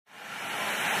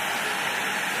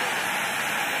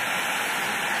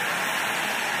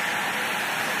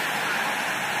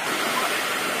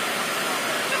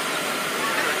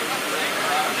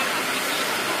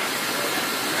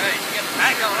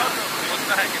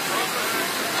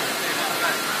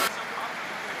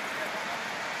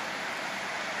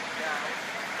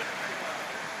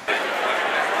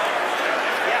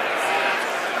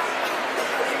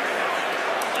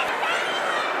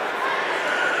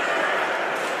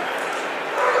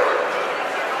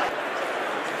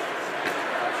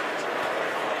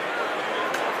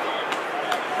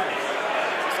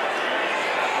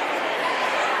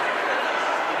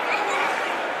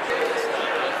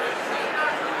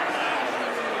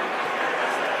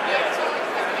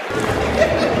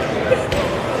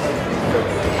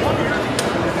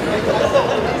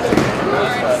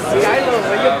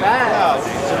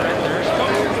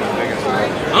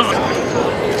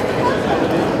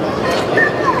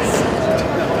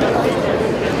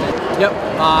Yep,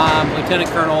 Lieutenant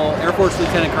Colonel, Air Force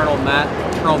Lieutenant Colonel Matt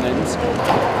Tromans.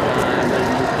 I'm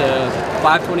the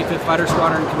 525th Fighter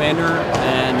Squadron Commander,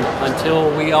 and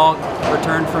until we all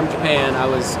returned from Japan, I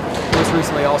was most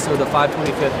recently also the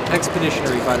 525th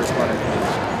Expeditionary Fighter Squadron Commander.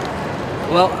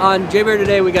 Well, on JBear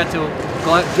today, we got to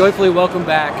joyfully welcome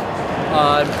back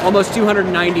almost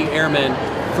 290 airmen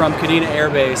from Kadena Air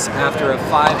Base after a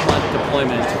 5-month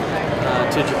deployment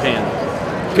to Japan.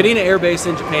 Kadena Air Base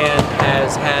in Japan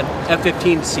has had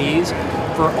F-15Cs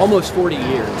for almost 40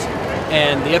 years,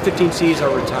 and the F-15Cs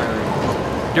are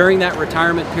retiring. During that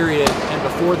retirement period and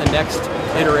before the next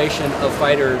iteration of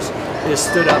fighters is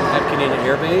stood up at Kadena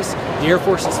Air Base, the Air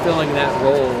Force is filling that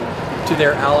role to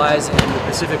their allies and the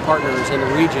Pacific partners in the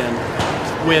region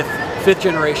with 5th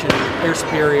generation air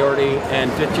superiority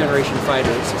and 5th generation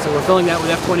fighters. So we're filling that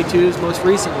with F-22s most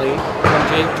recently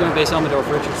from Joint Base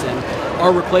Elmendorf-Richardson.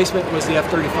 Our replacement was the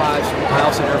F-35s from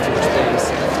Eielson Air Force Base.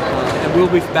 And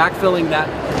we'll be backfilling that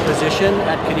position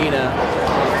at Kadena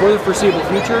for the foreseeable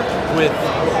future with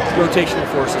rotational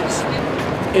forces.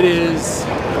 It is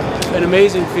an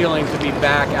amazing feeling to be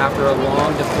back after a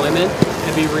long deployment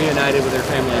and be reunited with their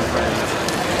family and friends.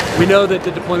 We know that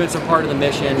the deployments are part of the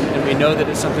mission, and we know that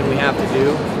it's something we have to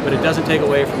do, but it doesn't take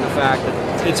away from the fact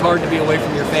that it's hard to be away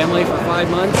from your family for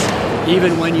 5 months,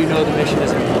 even when you know the mission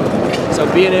is important. So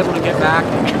being able to get back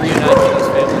and be reunited with those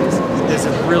families is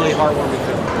a really heartwarming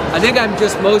feeling. I think I'm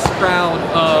just most proud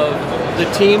of the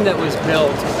team that was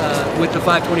built with the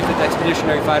 525th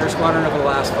Expeditionary Fighter Squadron over the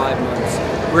last 5 months.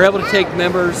 We're able to take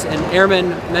members and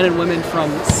airmen, men and women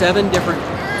from 7 different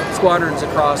squadrons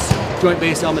across Joint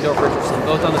Base Elmendorf-Richardson,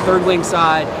 both on the 3rd Wing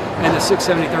side and the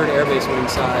 673rd Air Base Wing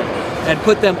side, and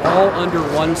put them all under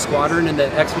one squadron in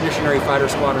the Expeditionary Fighter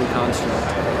Squadron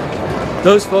construct.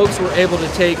 Those folks were able to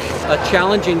take a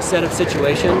challenging set of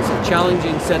situations, a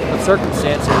challenging set of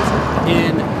circumstances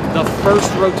in the first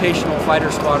rotational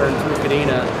fighter squadron through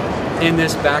Kadena in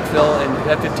this backfill and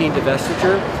F-15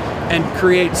 divestiture, and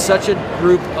create such a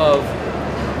group of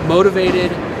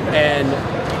motivated and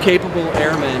capable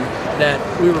airmen that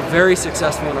we were very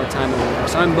successful in our time over there.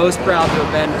 So I'm most proud to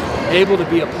have been able to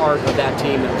be a part of that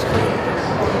team that was created.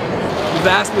 The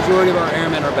vast majority of our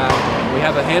airmen are back. We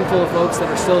have a handful of folks that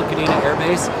are still at Kadena Air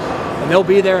Base, and they'll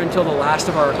be there until the last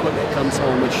of our equipment comes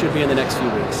home, which should be in the next few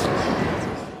weeks.